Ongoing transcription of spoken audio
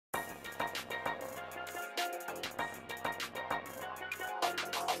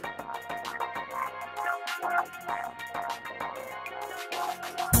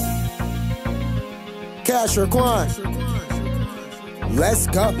Cash or Quon. Let's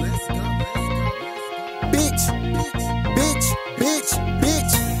go. Bitch, bitch, bitch,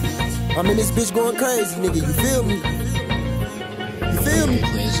 bitch. I'm in this bitch going crazy, nigga. You feel me? You feel me?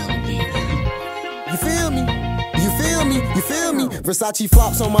 You feel me? You feel me? You feel me? Versace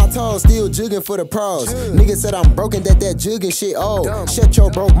flops on my toes, still jugging for the pros. Nigga said I'm broken, that jugging shit old. Shut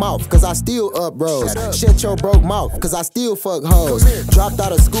your broke mouth, cause I still up bros. Shut your broke mouth, cause I still fuck hoes. Dropped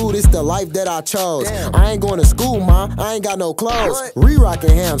out of school, this the life that I chose. I ain't going to school, ma, I ain't got no clothes.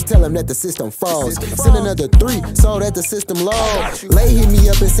 Re-rocking hams, tell him that the system falls. Send another 3, so that the system low. Lay hit me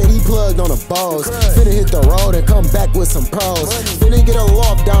up and said he plugged on the balls. Finna hit the road and come back with some pros. Finna get a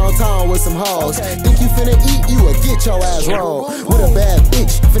loft downtown with some hoes. Think you finna eat, you a get your ass roll. With a bad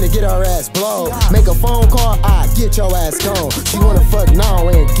bitch, finna get her ass blow. Make a phone call, I get your ass gone. She wanna fuck now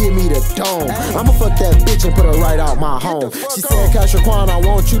and give me the dome. I'ma fuck that bitch and put her right out my home. She said, Cash or Quon, I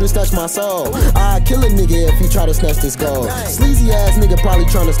want you to snatch my soul. I kill a nigga if he try to snatch this gold. Sleazy ass nigga probably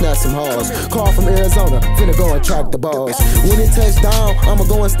tryna snatch some hoes. Call from Arizona, finna go and track the balls. When it touch down, I'ma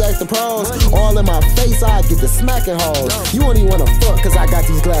go and stack the pros. All in my face, I get the smacking hoes. You only wanna fuck cause I got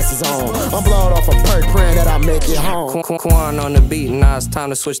these glasses on. I'm blowed off a perk, praying that I make it home. Quon on the beat, now it's time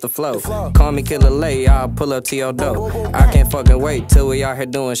to switch the flow. Call me Killer Lay, I'll pull up to your door. I can't fucking wait till we out here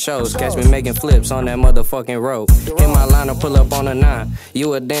doing shows. Catch me making flips on that motherfucking road. Hit my line and pull up on a 9.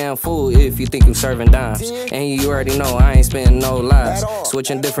 You a damn fool if you think you serving dimes. And you already know I ain't spending no lies.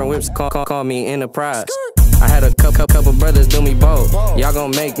 Switching different whips, call me Enterprise. I had a couple brothers do me both. Y'all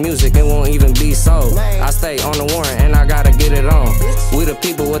gon' make music, it won't even be sold. I stay on the warrant and I gotta get it on. We the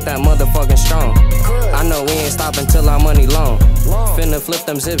people with that motherfucking strong. I know we ain't stopping till our money long. Finna flip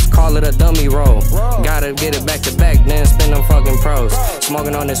them zips, call it a dummy roll. Gotta get it back to back, then spin them fucking pros.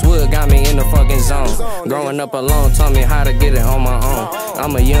 Smoking on this wood got me in the fucking zone. Growing up alone taught me how to get it on my own.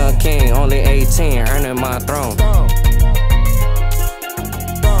 I'm a young king, only 18, earning my throne.